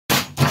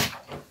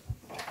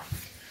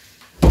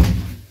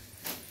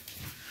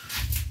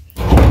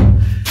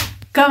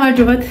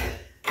გამარჯობათ.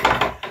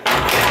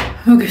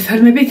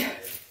 მოგესალმებით.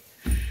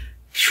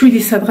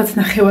 7 სადღაც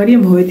ნახევარია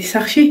მოვედი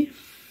სახში.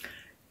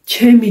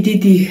 ჩემი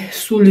დიდი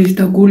სულის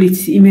და გულიც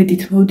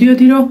იმედით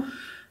მოვდიოდი, რომ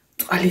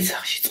წყალი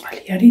სახში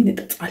წყალი არის,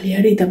 ნეტა წყალი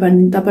არის,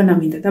 დაბანა.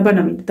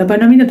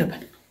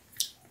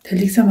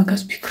 თელიქსა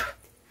მაგას ვფიქრობ.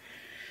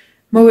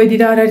 მოვედი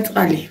და არ არის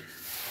წყალი.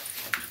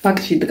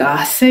 ფაქტში დგა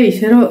ასე,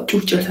 ისე რომ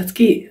ჭურჭელსაც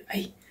კი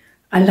აი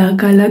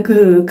ალაგ-ალაგ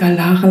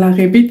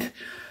გალაღლაღებით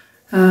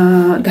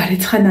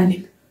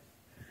დარეცხანანი.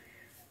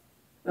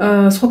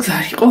 სხვა გზა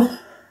არ იყო.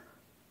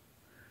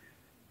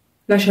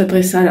 ლაშა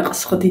დღეს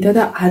არაყს ხდიდა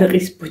და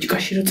არყის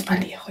ბოჭკაში რო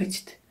წყალია, ხო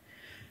იცით?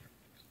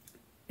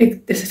 ეგ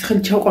ესეც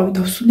ხელი ჩავყავი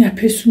დავსუნი,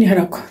 აფესუნი არ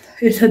აქვს.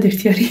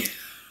 ერთადერთი არის.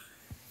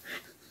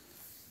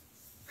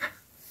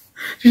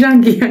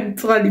 ჟანგიანი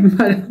წყალი,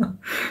 მაგრამ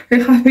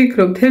ეხლა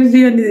ვფიქრობ,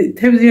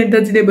 თევზიანი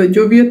დაძინება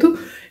ჯობია თუ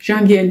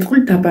ჟანგიანი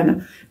წყალი დაბანა.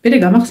 მერე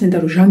გამახსენდა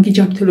რომ ჟანგი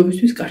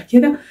ჯანმრთელობისთვის კარგია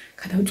და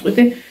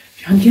გადავწყვიტე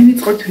ჟანგიანი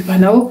წყლით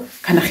ვიბანაო,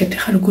 განახებთ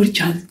ახლა როგორი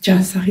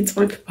ჯანსაღი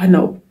წყლით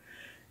ვიბანაო.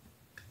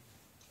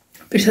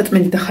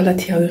 პირსაწმენდი და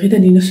ხალათი ავიღე და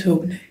ნინოს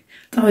ვეუბნები.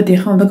 წავედი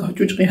ახლა უნდა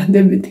გავჭუჭყიანდე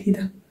მეტი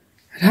და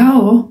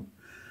რაო?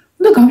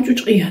 უნდა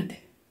გავჭუჭყიანდე.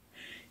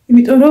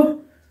 იმიტომ რომ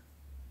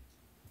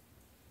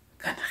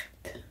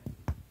განახებთ.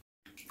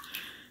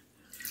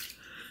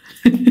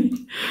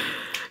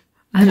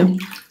 ანუ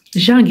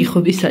ჟანგი ხო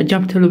ისა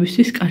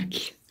ჯანმრთელობისთვის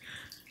კარგი.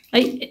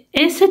 აი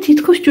ესე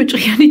თითქოს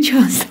ჭუჭყიანი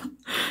ჩანს.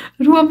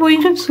 რო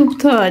მოიღებს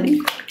უხთარი.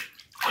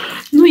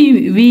 ნუ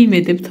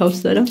ვიიმედებ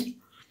თავს არა.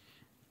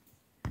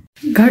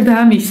 გარდა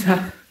ამისა,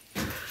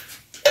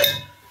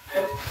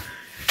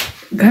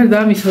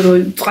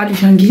 რომ წყალი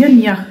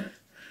ჟანგიანია,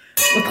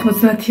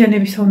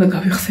 90-იანებისა უნდა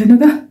გავიხსენო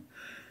და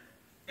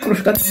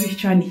კრუშკატების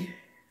ჭანი.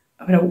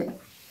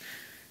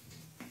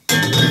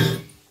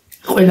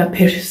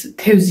 ყველაფერს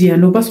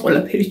თევზიანობას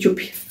ყველაფერი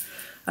ჯობია.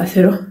 ასე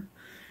რომ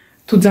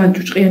თუ ძალიან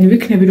ჭუჭყიანი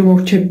ვიქნები რომ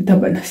მოვრჩები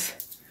დაბანას.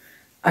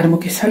 არ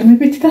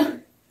მოგესალმებით და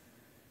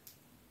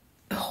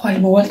ხვალ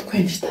მოვალ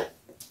თქვენისთან.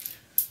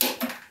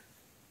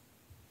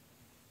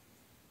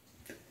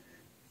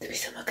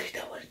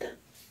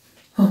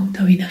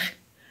 დავინახე.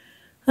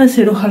 ასე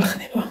რომ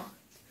ხალხნებო.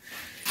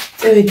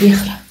 წევედი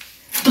ახლა.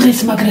 დღეს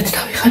მაგრად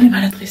დავიხარე,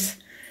 მაგრამ დღეს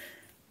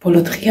ბოლო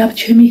დღეა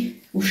ჩემი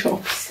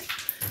მუშაობის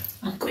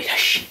ამ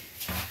კვირაში.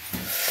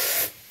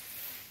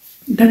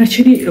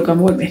 დანარჩენი რო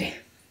გამოვალ მერე.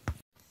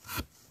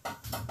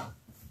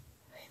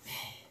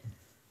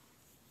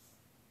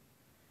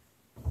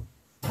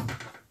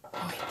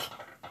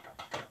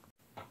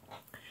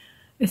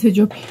 ესე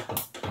ჯობია.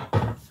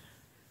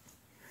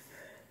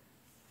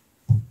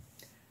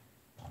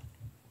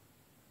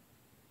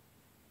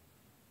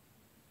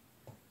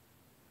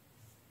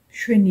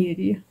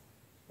 შვენიერია.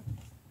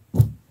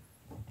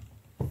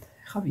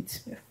 ხა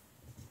ვიცმე.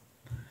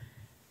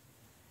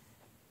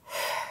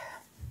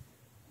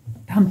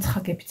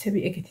 დამცხაკებიცები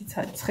ეგეთიც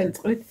არის ცხელი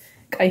წყლით,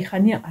 კაი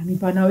ხანია არ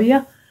მიბანავია.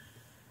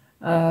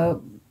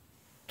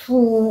 თუ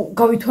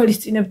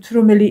გავითვალისწინებთ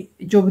რომელი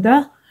ჯობდა,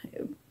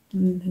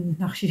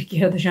 ნახშირი კი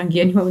არა და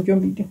ჟანგიანი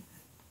მომჯობია.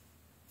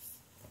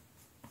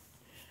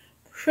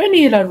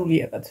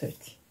 შვენიერარულია კაც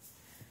ერთი.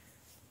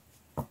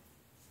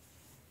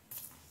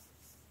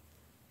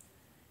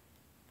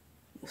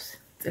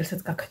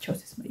 წელსაც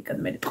გაკაჩავს ეს მაიკად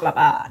მე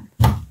ტყლაპან.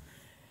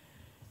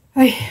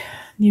 აი,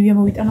 ნივია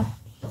მოვიტანო,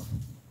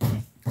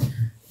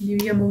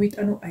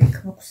 აი,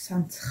 მაქვს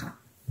სამცხა.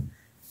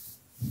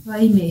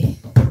 ვაიმე,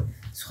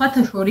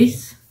 სხვათა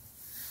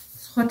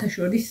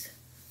შორის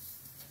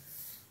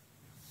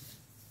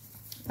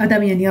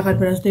ადამიანი აღარ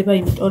ბრაზდება,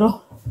 იმიტომ რომ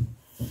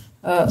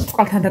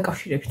წყალთან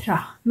დაკავშირებით რა.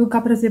 ნუ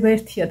გაბრაზება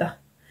ერთია და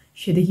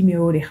შედეგი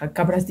მეორე ხა.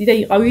 გაბრაზდი და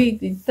იყავი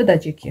და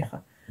დაჯექი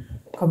ხა.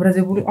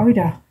 გაბრაზებული ყავი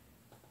რა.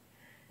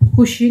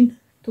 გუშინ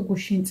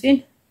წინ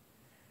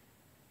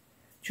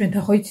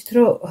ჩვენთან ხო იცით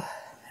რომ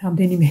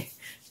რამდენიმე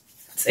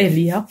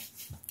წელია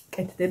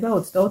კეთდება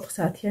 24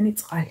 საათიანი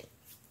წყალი.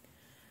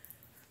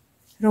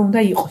 რომ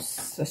უნდა იყოს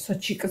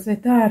სოჩიკზე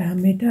და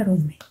რამე და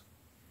რომე.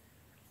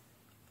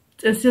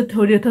 წელსია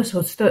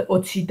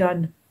 2020-დან,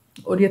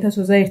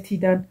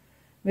 2021-დან,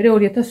 მერე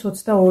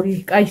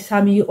 2022, კაი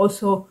 3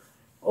 იყოსო,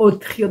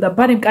 4-იო და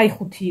ბარემ კაი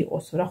 5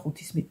 იყოსო რა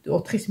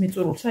 4-ის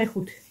მიწურულს, აი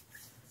 5.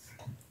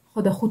 ხო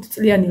და 5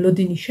 წლიანი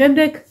ლოდინის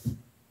შემდეგ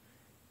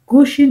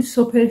გუშინ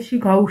სოფელში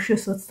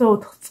გაუშვეს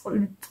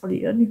 24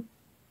 წლიანი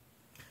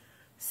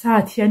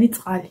საათიანი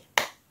წყალი.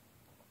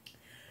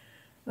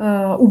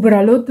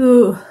 უბრალოდ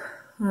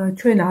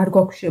ჩვენ არ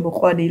გვაქვს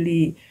შემოყვანილი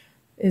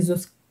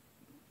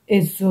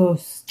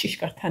ეზოს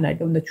ჭიშკართან არის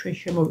და უნდა ჩვენ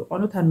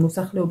შემოვიყვანოთ, ან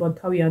მოსახლეობამ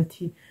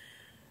თავიანთი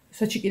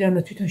საჩიკიდან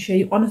და თვითონ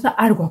შეიყვანოს და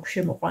არ გვაქვს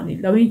შემოყვანილი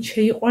და ვინ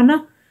შეიყვანა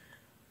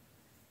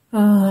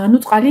ანუ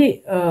წყალი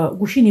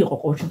გუშინ იყო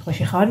ყოველ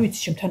შემთხვევაში, ხა არ ვიცი,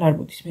 ჩემთან არ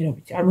მოდის, მე რა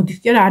ვიცი, არ მოდის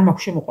კი არა, არ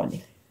მაქვს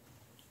შემოყვანილი.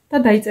 და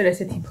დაიწერა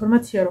ესეთი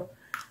ინფორმაცია, რომ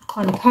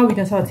ანუ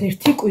თავიდან სადაც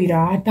 1 კვირა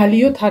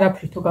ადალიოთ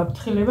არაფრითო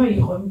გაფრთხილება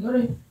იყო, იმიტომ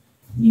რომ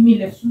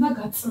იმილებს უნდა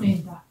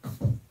გაწმენდა.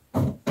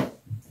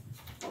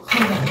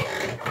 ხოდა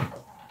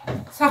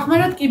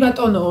სახმარად კი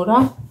ბატონო რა.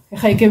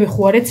 ეხა იგივე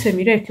ხო არ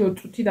ეცემი რა 1-2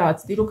 წუთი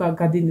დააცდი რომ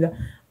გადინდა.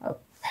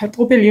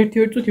 ტყუპელი ერთი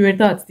წუთი ვერ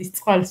დააცდის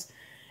წყალს.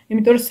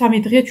 იმიტომ რომ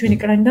 3 დღეა ჩვენი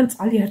კრანიდან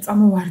წყალი არ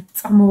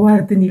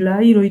წამოვარდნილა,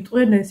 აი რო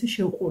იტყვენ ესე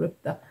შევყურებთ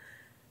და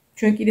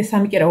ჩვენ კიდე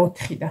 3 კი არა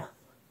 4 და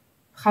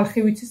ხალხი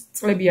ვიცის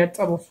წლები არ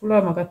წამოსულა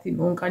მაგათი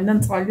მონკანიდან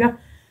წყალი და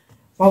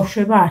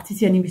ბავშვებმა არც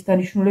იციან იმის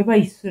დანიშნულება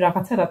ის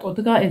რაღაცა რატო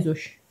დგა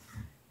ეზოში.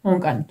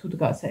 მონკანი თუ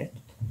დგა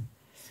საერთოდ.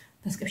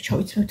 დასკებს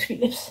ჩავიცმევ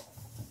თბილებს.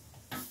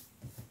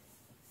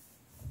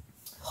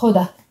 ხო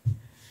და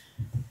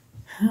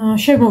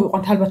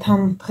შემოვიყვანთ ალბათ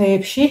ამ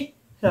დღეებში,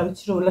 რა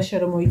ვიცი რომ ლაშა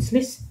რომ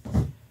მოიცლის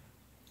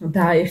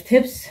და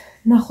ერთებს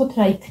ნახოთ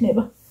რა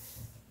იქნება.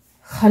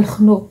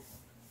 ხალხნო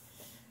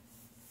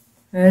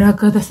რა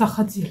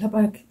გადასახადია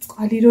ლაპარაკი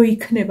წყალი რო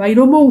იქნება, აი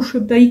რომ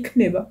მოუშვებ და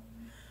იქნება.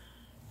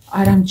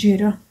 არა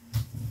მჯერა.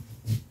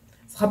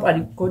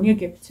 ზღაპარი გონია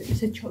გეფიცე,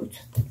 ესე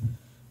ჩავიცოთ.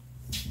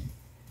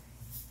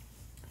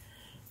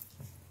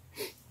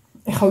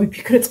 ეხა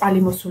ვიფიქრე წყალი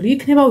მოსული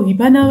იქნება,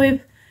 ვიბანავებ,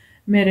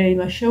 მერე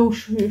იმას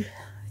შევუშვებ,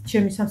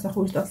 ჩემი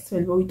სამსახურის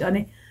დასწრებელი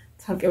მოვიტანე,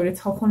 ცალკე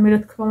ვერეცხავ ხოლმე რა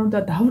თქმა უნდა,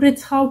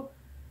 დავრეცხავ.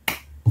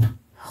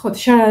 ხო,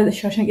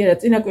 შაშენ კი არა,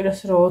 წინა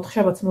კვირას რო 4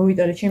 შაბათს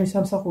მოვიტანე ჩემი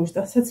სამსახურის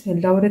დასაცმელი,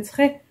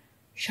 დავრეცხე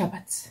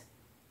შაბათს.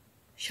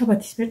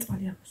 შაბათის მერ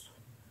წყალი არ მოსულა.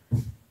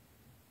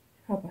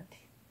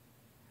 შაბათი.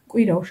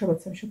 კვირაო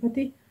შაბათს ამ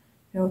შაბათი,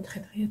 მე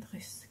 4 დღეა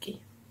დღეს კი.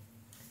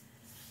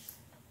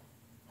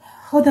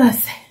 ხო და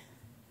ასე.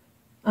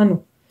 ანუ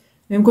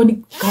მე მგონი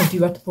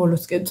გავდივართ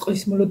ბოლოსკენ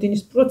წყლის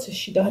მოლოდინის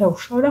პროცესში და არა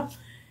უშავ.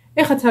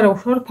 ეხაც არა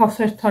უშავ, თავს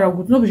საერთოდ არ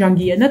აგვგრძნობ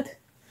ჟანგიანად.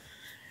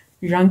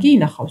 ჟანგი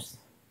ინახავს.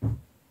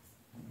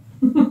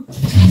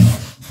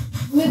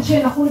 მე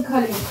შენახული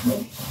ქალი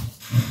ვიქნები.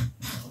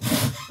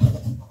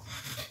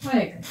 აი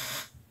ეგ.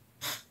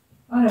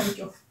 არა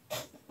ბიჭო.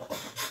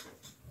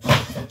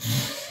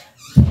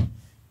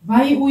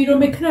 ვაი უი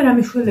რომ ეკნა რა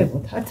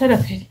მეშველებოთ, არც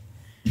არაფერი.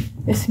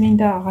 ეს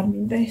მინდა აღარ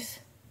მინდა ეს.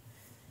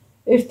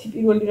 ერთი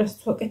პირველი რაც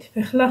ვაკეთებ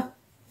ახლა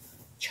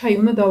ჩაი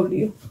უნდა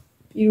დავლიო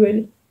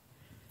პირველი.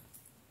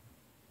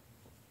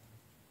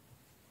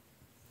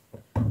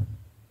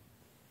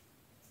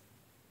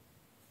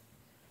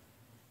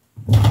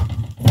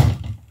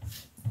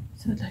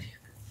 სადარია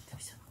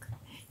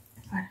თვისამაგრები.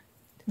 არა,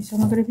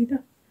 თვისამაგრები და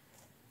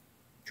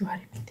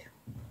ჯვარი მინდა.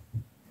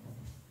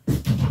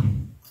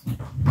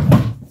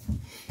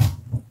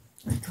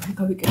 ჯვარი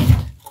გავიკეთებ.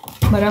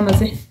 მაგრამ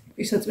ამაზე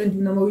პირსაწვენდი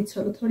უნდა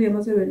მოვიცალოთ, რომ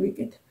ამაზე ვერ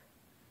ვიკეთებ.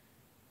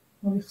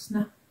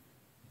 მოვიხსნა.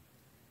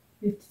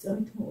 ერთი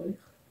წამით მოვალე.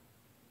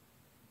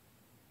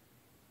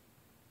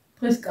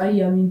 დღეს კაი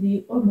ამინდი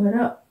იყო,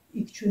 მაგრამ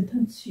იქ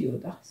ჩვენთან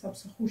ციოდა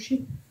სამსახურში.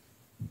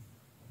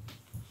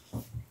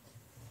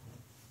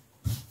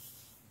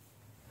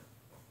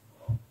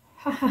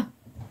 ჰაჰა.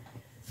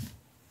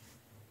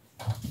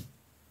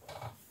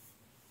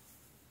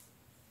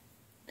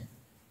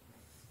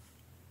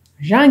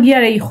 ჟანგი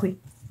არა იხვი.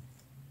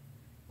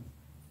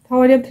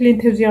 თავარია მთლიან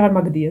თევზი აღარ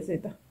მაგდია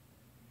ზედა.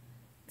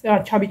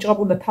 ჩაბიჭყაპ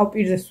უნდა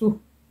თავპირზე სუ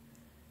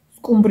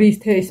სკუმბრიის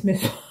თეის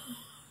მესო.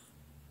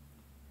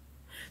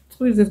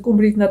 წვირზე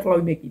სკუმბრიის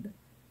ნაწლავი მეკიდა.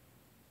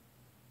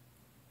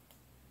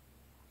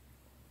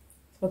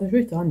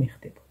 სხვადასხვა ძალიან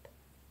მიხდებოდა.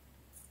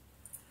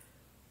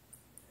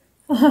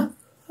 აჰა,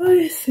 აი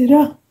ესე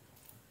რა.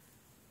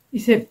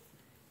 ისე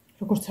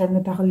როგორც არ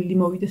უნდა დაღლილი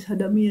მოვიდეს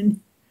ადამიანი.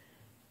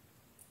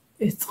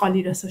 ეს წყალი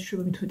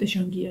რასაშვება მithwete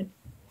ჟანგიანი.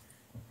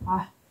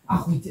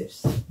 აღვიძებს.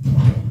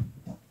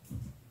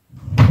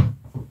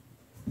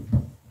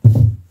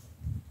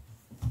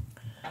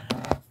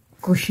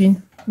 გუშინ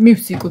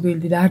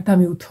მივსიკვდილდი და არ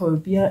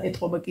დამიუთოვებია,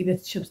 ეტყობა კიდეც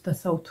ჩემს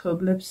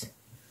დასაუთოებლებს.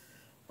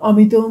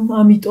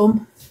 ამიტომ,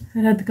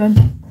 რადგან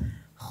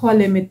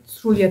ხვალე მე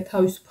სრულიად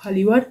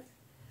თავისუფალი ვარ,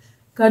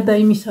 გარდა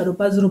იმისა, რომ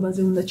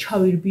ბაზრობაზე უნდა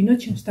ჩავირბინო,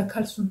 ჩემს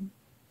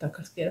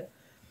დაქალს კი არა.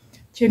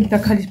 ჩემი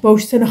დაქალის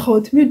ბავშვის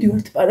სანახავად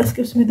მივდივართ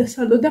პარასკევს მე და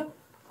სალო და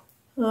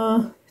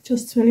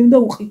ჩასწველი უნდა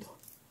უყიდო.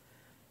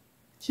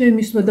 ჩემი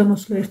მისვლა და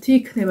მოსვლა ერთი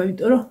იქნება,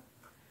 იმიტომ რომ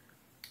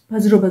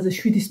ბაზრობაზე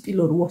 7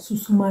 სპილოროა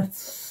სუსუმარც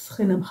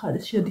ხენა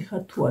მხარეს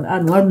შედიხარ თუ არა,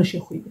 ანუ არ უნდა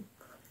შეხვიდე.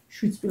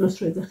 7 სპილოს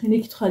რო ეძახინე,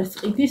 იქით ხარეს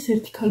ყიდის,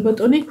 ერთი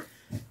ქალბატონი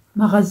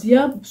მაღაზია,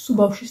 სუ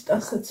ბავშვის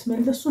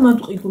ტანსაცმელი და სუ მანდ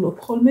ყიდულობ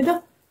ხოლმე და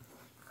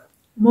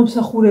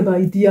მომსახურება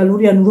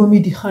იდეალური, ანუ რომ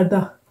მიდიხარ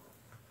და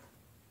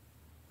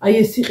აი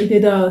ეს იყიდე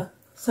და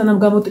სანამ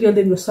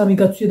გამოტრიალდები რომ 3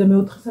 გაცვია და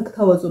მე-4-ს აქ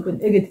თავაზობენ,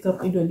 ეგეთი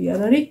გამყიდველი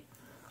არ არის,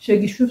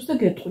 შეგიშვებს და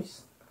გეტყვის.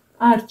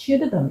 არჩია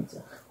და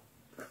დამიძახე.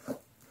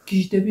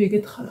 გიჟდები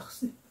ეგეთ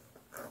ხალხზე.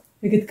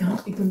 ეგეთ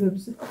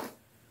გამყიდველებზე.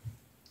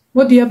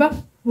 მოდი აბა,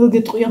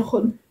 მოგეტყვიან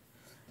ხოლმე.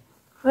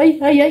 აი,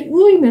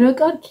 უი, მე რა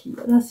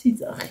კარგია, რა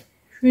სიძახი.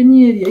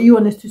 შვენიერია,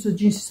 ივანესთვისო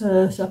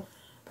ჯინსის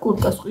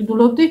კურტკას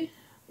ყიდულობდი,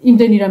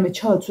 იმდენი რამე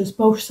ჩააცვეს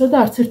ბავშვსა და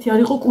არც ერთი არ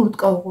იყო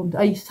კურტკა ოღონდ.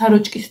 აი,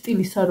 საროჭკის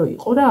სტილის არო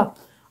იყო რა.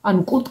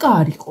 ანუ კურტკა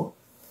არ იყო.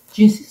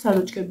 ჯინსის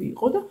საროჭკები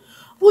იყო და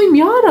უი,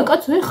 მე არა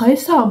კაცო, ეხა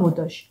ესაა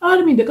მოდაში. არ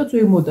მინდა კაცო,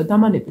 ეგ მოდა,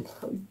 დამანებით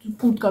თავი,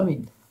 კურტკა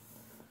მინდა.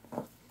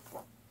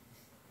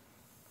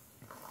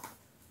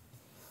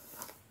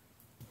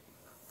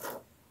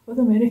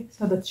 და მე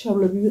სადაც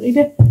შავლები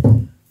ვიყიდე,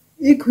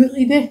 იქ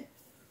ვიყიდე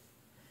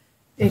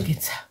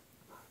ეგეცა.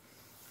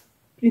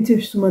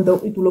 პრინციპში მან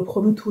დავყიდულობ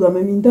ხოლმე თუ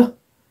რამე მინდა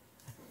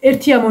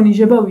ერთი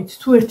ამონიჟება ვიცი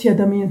თუ ერთი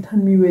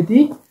ადამიანთან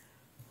მივედი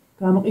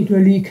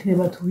გამყიდველი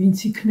იქნება თუ ვინც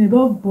იქნება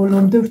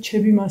ბოლომდე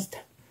ვრჩები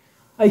მასთან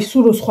აი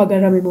სულ რო სხვაგან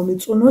რამე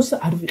მომეწონოს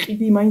არ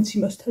ვიყიდი მაინც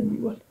იმასთან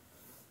მივალ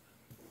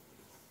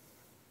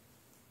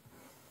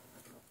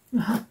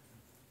აჰა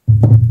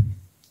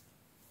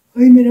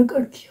აი მე რა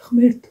კარგია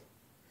ღმერთო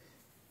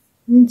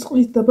ვინც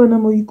წყლის დაბანა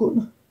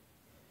მოიგონა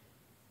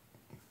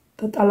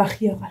და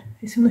ტალახი აღარ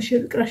ეს უნდა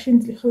შევიკრა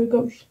შემძლი ხავე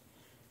გავიშლე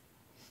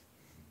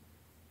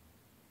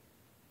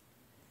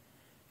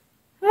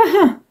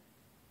აჰა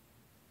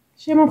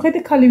შემომხედე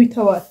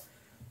ქალივითა ვარ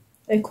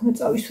აი ქონა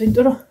წავისვა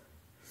იმიტომ რომ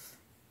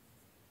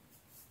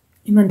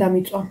იმან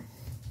დამიწვა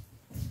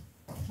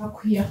რა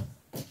ქვია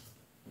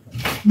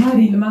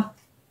მარილმა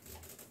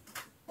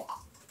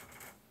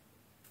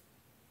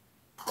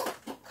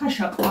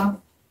ქაშაკვა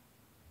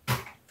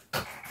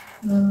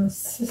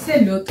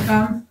სელოტკა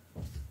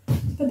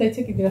და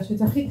დაიცე კიდე რას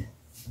ვეძახით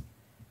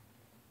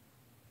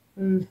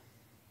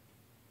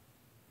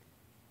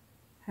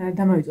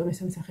დამავიწვა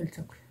მესამე სახელიც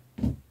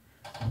აქვია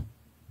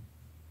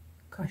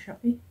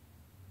ქაშაკი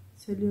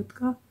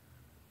სელოტკა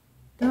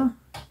და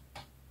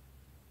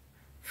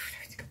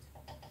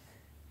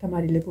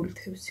მარილებული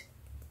თევზი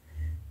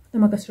და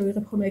მაგას რო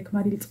ვიღებ ხოლმე ეგ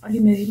მარილი წყალი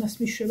მე იმას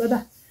მიშვება და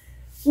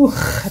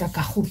რა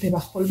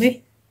გახურდება ხოლმე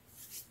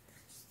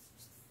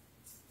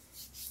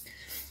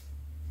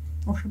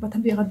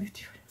ოშაბათამდე აღარ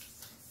მივდივარ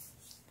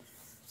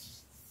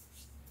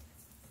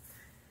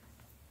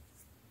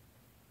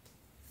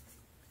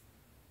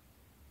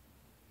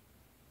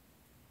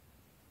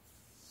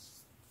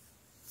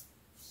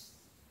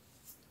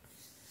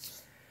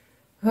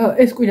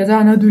ეს კვირა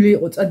ძალიან ადვილი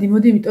იყო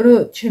წადიმოდი იმიტომ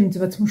რომ ჩემი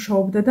ძმაც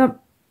მუშაობდა და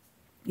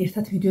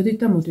ერთად მიდიოდით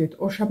და მოდიოდით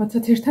ორ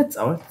შაბათსაც ერთად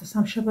წავალთ და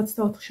სამ შაბათს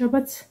და ოთხ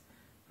შაბათს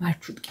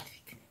მარშრუტკით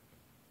ვიქნები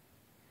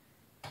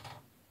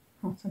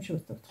სამ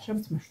შაბათს და ოთხ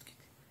შაბათს მარშრუტკით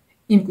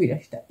იმ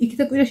კვირაში და იქ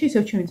და კვირაში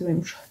ისევ ჩემი ძმა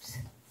იმუშავებს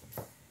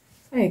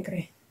აი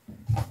ეგრე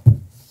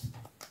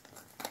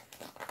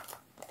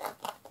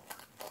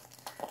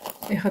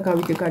ეხა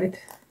გავიდე გარეთ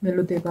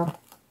მელოდება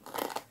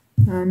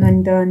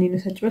ნანი და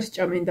ნინო საჭმელს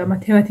ჭამენ და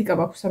მათემატიკა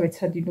მაქვს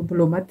სამეცადინო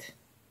ბლომად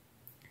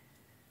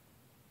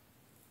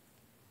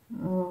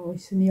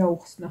ისინი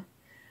აუხსნა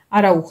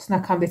არა უხსნა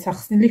ქამდეც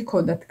ახსნილი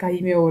ჰქონდათ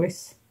გაიმეორეს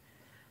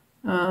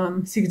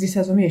სიგრძის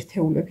აზომი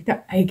ერთეულები და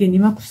აიგენი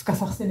მაქვს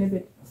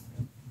გასახსენებელი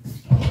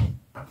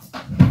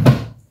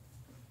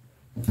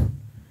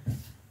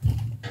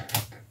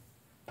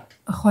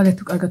ახლა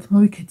თუ კარგად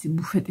მოვიქეცი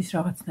ბუფეტის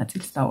რაღაც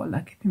ნაწილს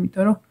დავალაგებ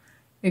იმიტომ რომ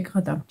ეგღა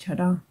დამრჩა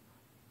რა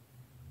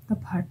და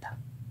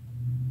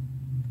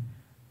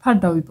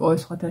ფარდა ვიპოვე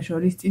სხვათა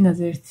შორის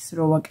წინაზე ერთის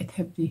რო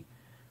ვაკეთებდი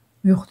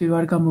მივხვდი რომ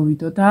არ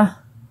გამოვიდო და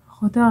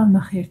ხო და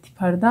ნახე ერთი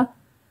ფარდა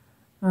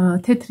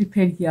თეთრი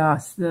ფერია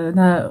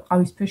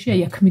ყავისფერში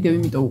აი აქ მიდევ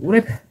იმიტომ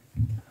უყურებ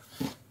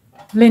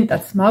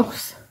ლენტაც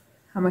მაქვს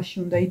ამაში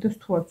უნდა იდოს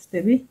თუ არ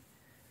ვწდები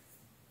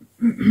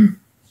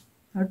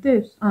არ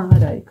დევს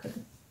არა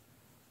იქადა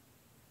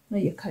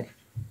აი აქ არის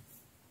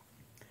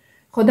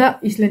ხო და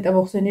ის ლენტა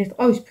მოხსენი ერთ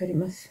ყავისფერი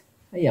მას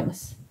აი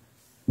ამას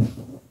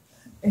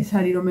ეს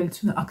არის რომელიც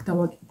უნდა აქ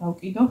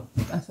დავკიდო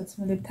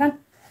ტანსაცმელებთან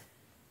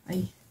აი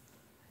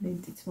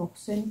ლენტიც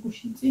მოხსენი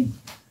გუშინწი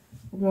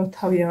უბრალოდ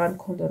თავი აღარ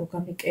მქონდა რომ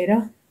გამეკერა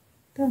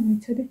და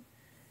მიცადე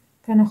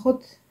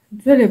განახოთ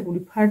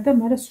ძველებული ფარდა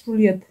მაგრამ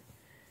სრულიად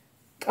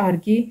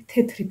კარგი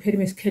თეთრი ფერი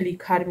მე სქელი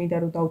არ მინდა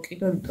რომ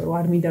დავკიდო იმიტომ რომ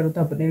არ მინდა რომ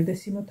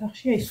დაბრუნდეს იმ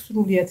ოთახში აი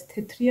სრულიად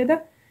თეთრია და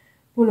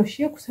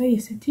ბოლოში აქვს აი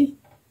ესეთი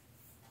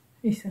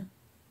ისა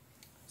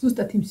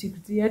ზუსტად იმ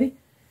სიგრძე არის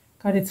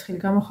გარეცხილი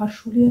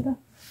გამოხარშულია და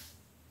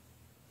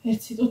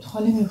ერთ სიტყვით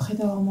ხვალე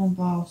მივხედავ ამ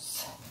ამბავს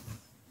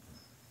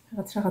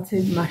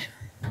რაღაცები მაშ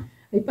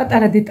აი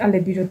პატარა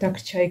დეტალები რო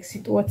დაგრჩა ეგ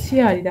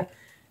სიტუაცია არის და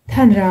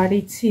თან რა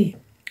არის იცი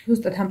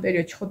ზუსტად ამ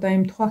პერიოდში ხო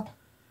დაემთხვა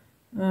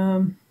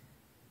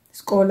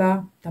სკოლა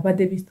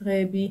დაბადების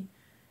დღეები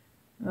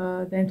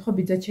დაემთხვა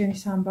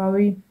ბიძაჩემის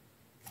ამბავი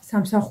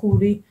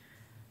სამსახური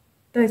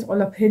და ეს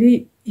ყველაფერი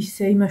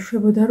ისე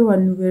იმაშვებოდა რომ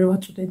ანუ ვერ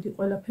ვაწვდენდი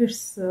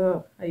ყველაფერს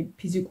აი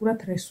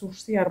ფიზიკურად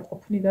რესურსი არ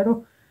ყოფნიდა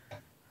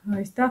რომ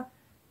ის და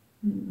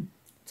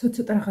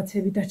ცოტა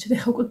რაღაცები დარჩა და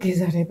ხა უკვე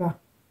გეზარება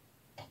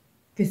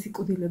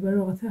გესიკუდილება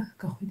რაღაცა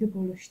გახვიდე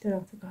ბოლოში და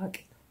რაღაცა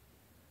გააკეთო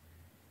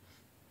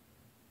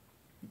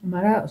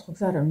მაგრამ სხვა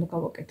გზა არ უნდა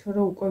გავაკეთო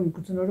რომ უკვე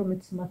ვიგრძნო რომ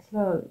მეც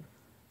მართლა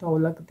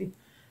დავალაგდი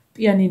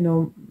პიანინო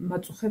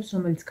მაწუხებს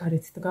რომელიც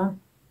გარეთ დგა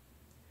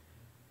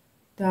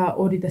და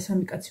 2 და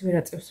 3 კაცი ვერ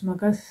აწევს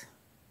მაგას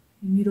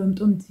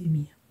იმირონტონ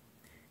ძიმია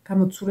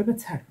გამოცულებაც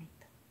არ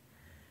მინდა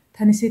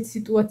თან ესეთი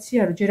სიტუაცია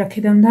რომ ჯერ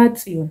აქედან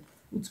დააწიონ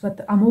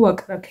უცბად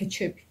ამოვაკრა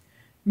ქეჩები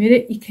მე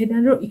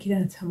იქედან რომ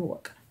იქედანაც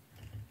ამოვაკრა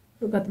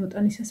რომ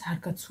გადმოტანისას არ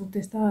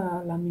გაცურდეს და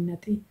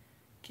ლამინატი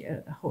კი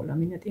არა ხო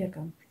ლამინატი არ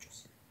გამოფიჭოს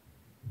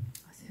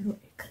ასე რომ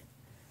ეგრე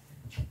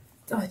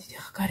წავედით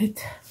ახლა გარეთ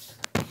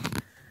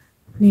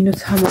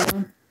ნინოც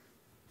ამოვა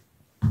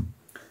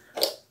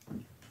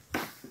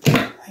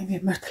აი მე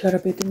მართლა რა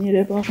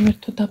ბედნიერება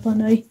ღმერთო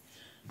დაბანაი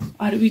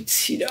არ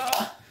ვიცი რა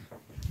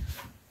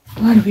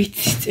არ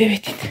ვიცი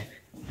წევეთით.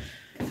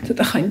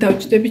 ცოტა ხანი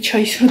დავჭდები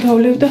ჩაის რო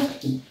დავლევ და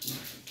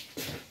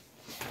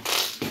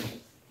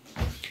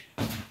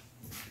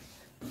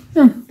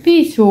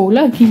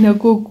Писола, гина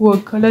гогуа,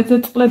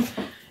 калацаწყლად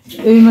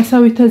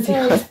იმასავითაზი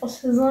ხარ.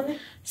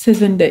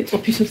 სეზონი დაიწყო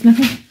ფისოს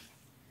ნახე.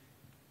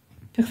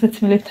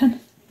 ფეხსაცმელებთან.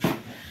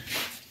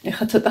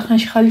 ეხლა ცოტა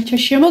ხანში ხალიჩა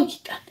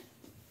შემოგიტან.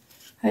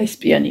 აი ეს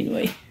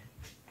პიანინოი.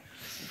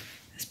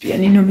 ეს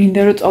პიანინო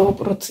მინდა რომ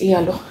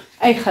წავაპროწიალო.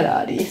 აი ხა რა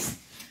არის ეს?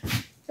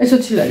 ეს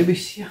 20 ლარი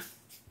ვისია.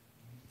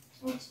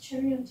 20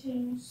 ჩემი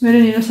 20. მე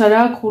რენინოს არა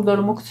აქვს ხურდა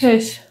რომ მოგცე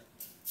ეს.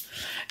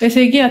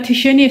 ესე იგი 10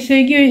 შენი, ესე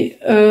იგი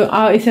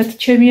ეს 10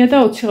 ჩემია და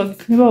 20 რა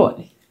გიქნება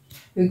ვარი.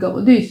 ეგ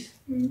გამოდის?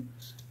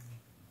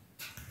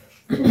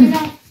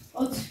 და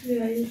 20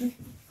 ლარი.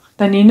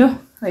 და ნინო,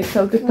 აი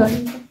სავდეთ და.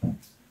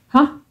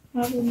 ჰა?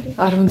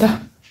 არ უნდა.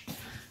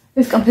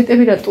 ეს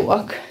კონფეტები რატო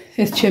აქვს?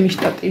 ეს ჩემი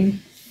შტატინი.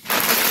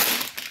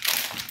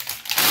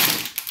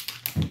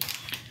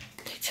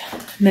 დეცა,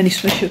 ნანის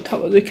რო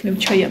შევთავაზო, იქნებ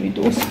ჩაი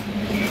ამიდოს.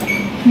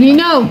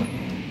 ნინო!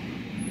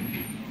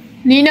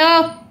 ნინო!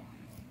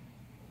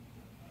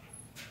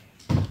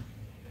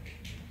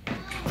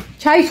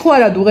 ჩაის ხო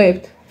არა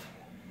დუღებთ?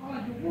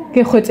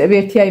 გეხვეწები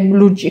ერთი აი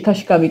ლურჯი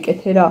ხაში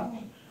გამიკეთე რა.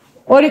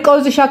 ორი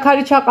კოზი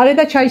შაქარი ჩაყარე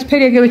და ჩაის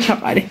ფერი ეგევე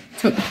ჩაყარე.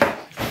 ცოტა.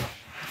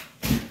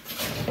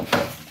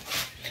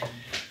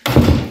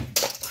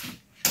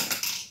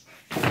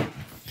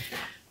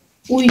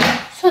 უი,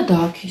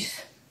 სადაა ის?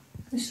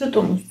 ეს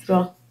რატომ უსძრა?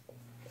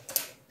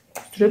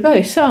 უსძრება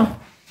ესა?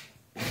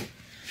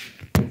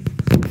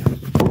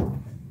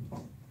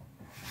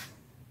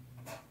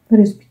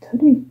 ეს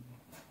ბითარი?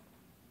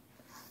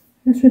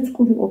 ეს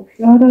ვეცკური ყოფი,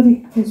 არ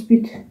არის ეს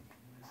ბით.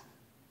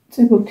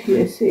 წებოთი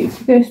ესე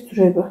იგი და ეს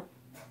ძრება.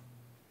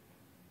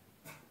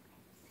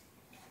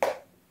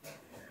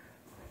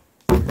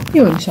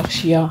 იონი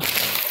სახშია.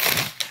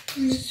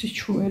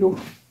 სიჩუმერო.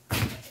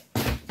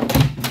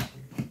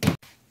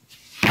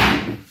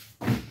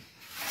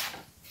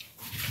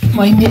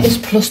 მაინე ეს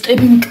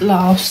ფლოსტები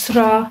მკლავს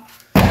რა.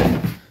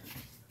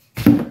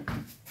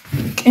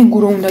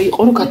 კენგურო უნდა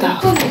იყო რომ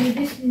გადაახო.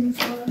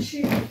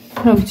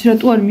 რა ვიცი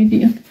რატო არ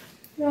მიდიან?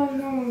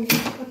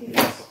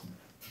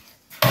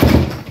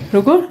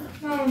 როგორ?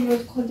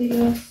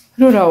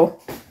 რო რაო?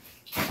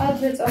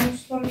 ადრე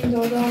წამოსვლა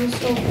მინდა და ამის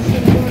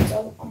ოქროს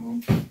წავყავ.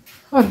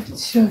 არ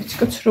ვიცი, რა ვიცი,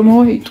 კაც რომ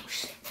მოიტყვის.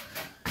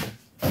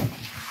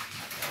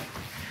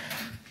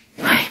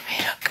 აი მე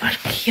რა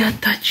კარგია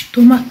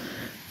დაჭდომა.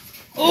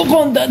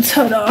 ოღონდაც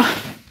არა.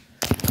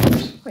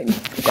 აი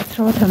კაც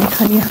რა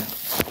თამქანია.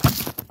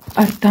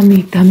 არ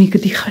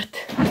დამიგდიხართ.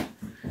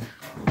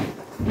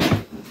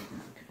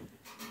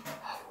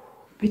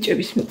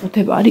 ბიჭების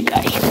მიყუთება არის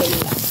კაი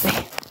ყველაზე.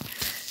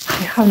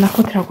 ეხლა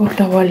ნახოთ როგორ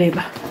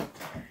დავალება.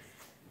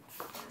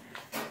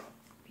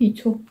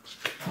 ფიცო.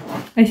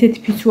 აი ესეთი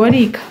ფიცო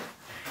არის იქ.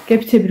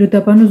 გეფცები რომ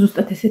დაბანო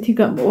ზუსტად ესეთი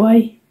გამოვა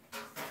აი.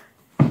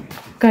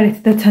 გარეთ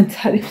და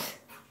ცანცარებს.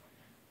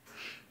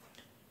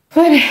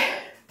 ვარე.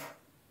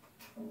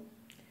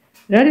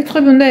 რა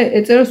რიცხვები უნდა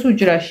ეწეროს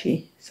უჯრაში?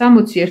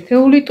 60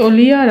 ერთეული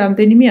ტოლია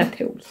რამდენიმე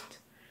ათეულს.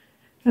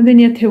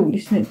 რამდენი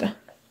ათეულის ნეტა?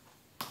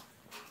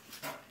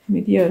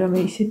 მედი არა მე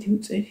ისეთი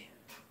უწერი.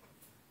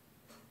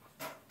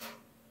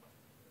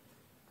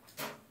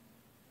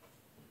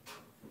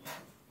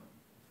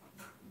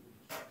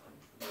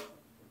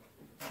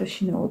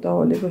 საშინაო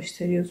დავალებაში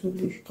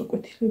სერიოზული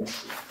გაკვეთილება.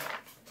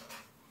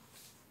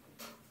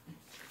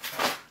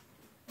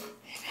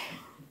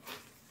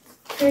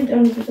 Don't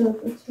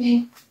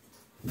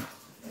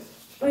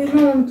I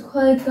know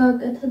თქვა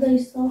გააკეთა და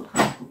ისო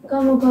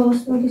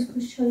გამოგავას მაგის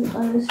ქვეშ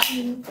ჩაიყარეს.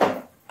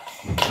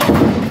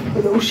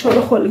 და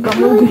უშავო ხოლმე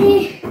გამოდი.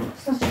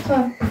 სახა.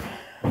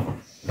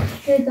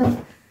 დედა.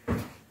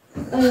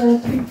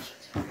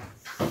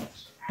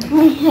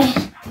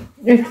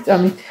 ერთ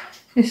წამით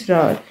ეს რა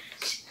არის?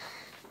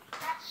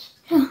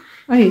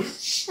 აი ეს.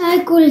 აი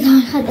გული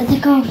დაიხატა და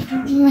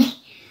გავხდე.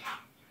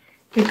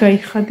 ეგ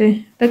გაიხადე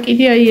და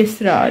კიდე აი ეს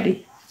რა არის?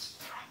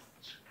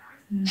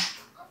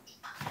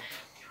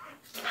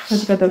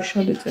 რაც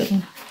გადავშალე წერო.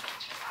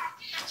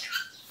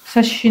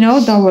 საშინაო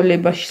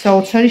დავალებაში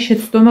საოცარი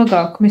შეცდომა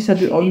გააქვს. მე სად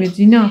ვიყავ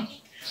მეძინა?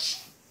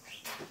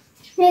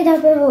 მე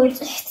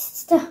დავეწეთ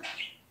და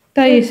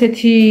და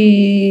ესეთი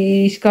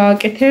ის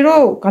გააკეთე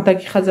რომ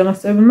გადაგიხაძა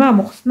მასწავლებელმა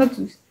მოხსნა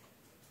ძვის.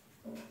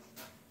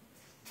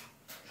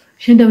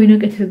 შენ და ვინ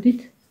აკეთებდით?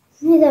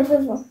 მე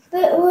დავევა.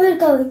 ვერ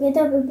გავიგე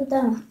და ვიბუდა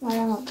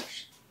მაგრამ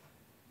მაგაში.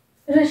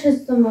 რა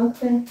შეცდომა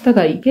აქვს? და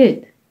გაიგეთ?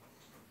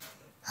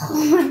 ხო,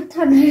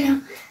 თან რა.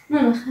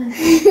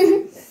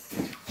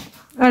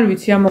 არ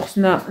ვიცი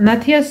ამოხსნა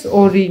ნათიას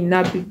 2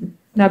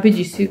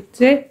 ნაბიჯის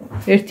სიგრძე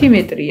 1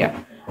 მეტრია.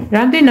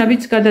 რამდენ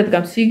ნაბიჯს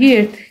გადადგამს იგი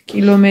 1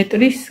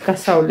 კილომეტრის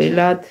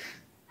გასავლელად?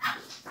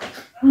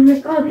 მე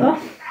კატა.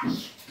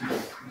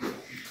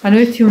 ანუ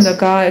ერთი უნდა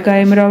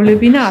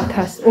გაემრავლებინა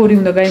 1000, 2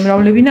 უნდა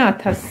გაემრავლებინა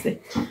 1000-ზე.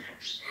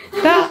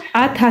 და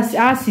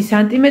 100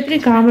 სანტიმეტრი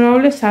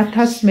გამრავლეს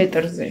 1000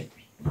 მეტრზე.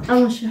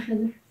 ამას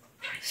შეხედე.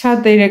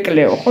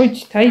 სადერეკლეო, ხო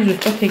იცით, აი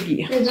ზუსტად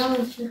ეგია.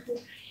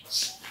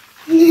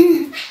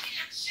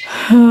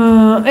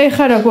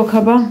 ეხლა რა გვაქვს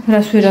აბა?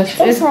 რას ვერას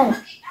წერ? ეს არის.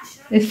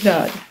 ეს რა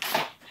არის?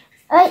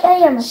 აი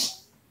ამას.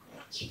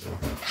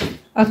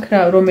 აქ რა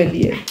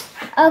რომელია?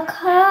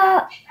 აქა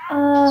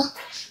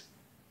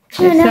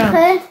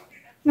ნახე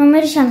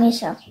ნომერი 3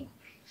 ესა.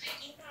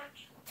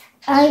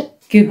 აი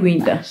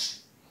გეგვინდა.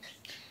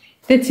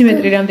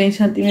 დეციმეტრი რამდენი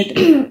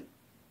სანტიმეტრი?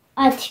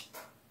 10.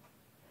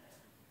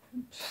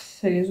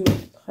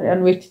 სერიოზულად ხარ,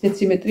 ანუ 1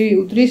 დეციმეტრი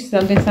უდრის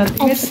რამდენი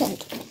სანტიმეტრი?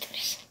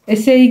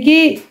 ესე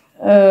იგი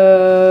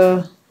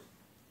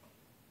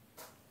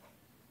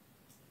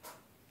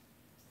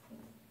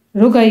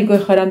რო გაიგო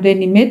ხარ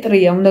რამდენი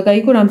მეტრია, უნდა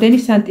გაიგო რამდენი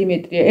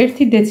სანტიმეტრია.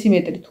 1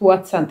 დეციმეტრი თუ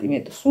 10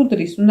 სანტიმეტრს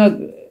უდრის, უნდა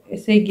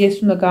ესე იგი ეს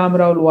უნდა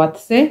გაამრავლო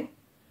 10-ზე,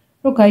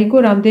 რომ გაიგო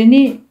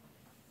რამდენი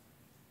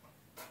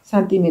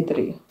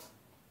სანტიმეტრია.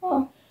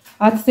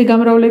 10-ზე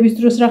გამრავლების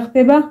დროს რა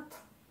ხდება?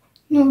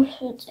 0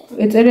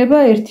 ეწერება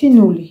 1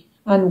 0.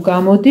 ანუ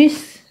გამოდის,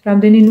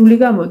 რამდენი 0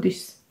 გამოდის?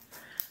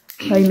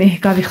 აი მე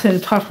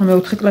გავიხსენებთ ხალხო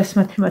მე-4 კლასის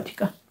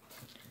მათემატიკა.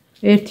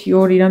 1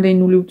 2 რამდენი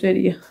 0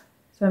 უწერია?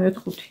 3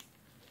 4 5.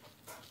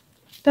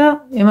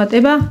 და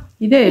ემატება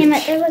კიდე 1.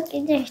 ემატება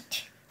კიდე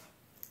 1.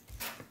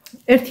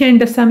 ერთიანი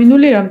და 3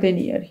 0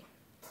 რამდენი არის?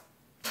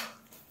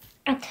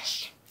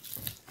 1000.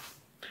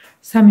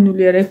 3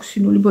 0 არა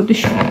 6 0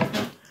 ბოდიში.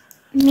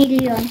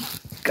 მილიონი.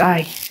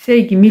 კაი, ესე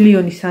იგი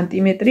მილიონი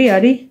სანტიმეტრი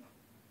არის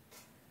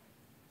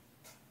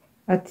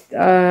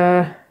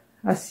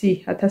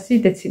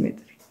 1000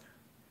 დეციმეტრი.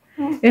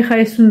 ეხა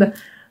ეს უნდა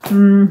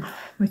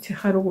მოიცე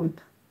ხარ როგორ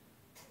უნდა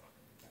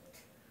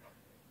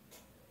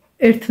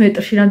 1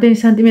 მეტრში რამდენი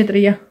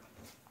სანტიმეტრია?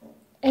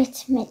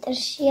 1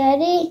 მეტრში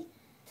არის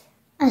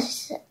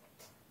 100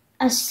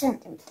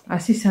 სანტიმეტრი.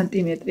 100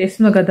 სანტიმეტრი. ეს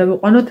უნდა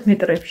გადავიყვანოთ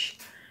მეტრებში.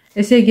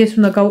 ესე იგი ეს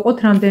უნდა გავუყოთ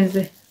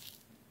რამდენზე?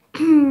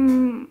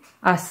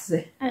 100-ზე.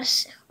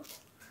 100 ხო.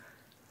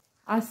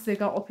 100-ზე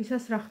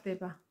გაყოფისას რა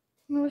ხდება?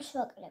 0-ს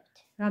ვაკლებთ.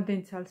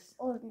 რამდენი ცალს?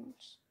 2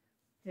 0-ს.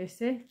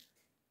 ესე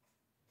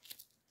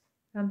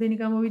რამდენი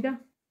გამოვიდა?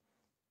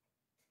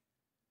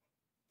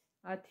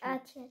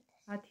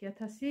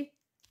 10,000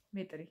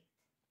 მეტრი.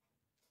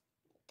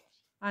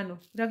 ანუ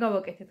რა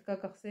გავაკეთეთ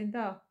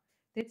გაგახსენდა?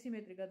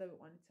 დეციმეტრი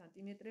გადავიყვანეთ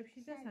სანტიმეტრებში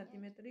და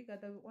სანტიმეტრი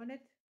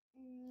გადავიყვანეთ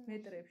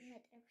მეტრებში.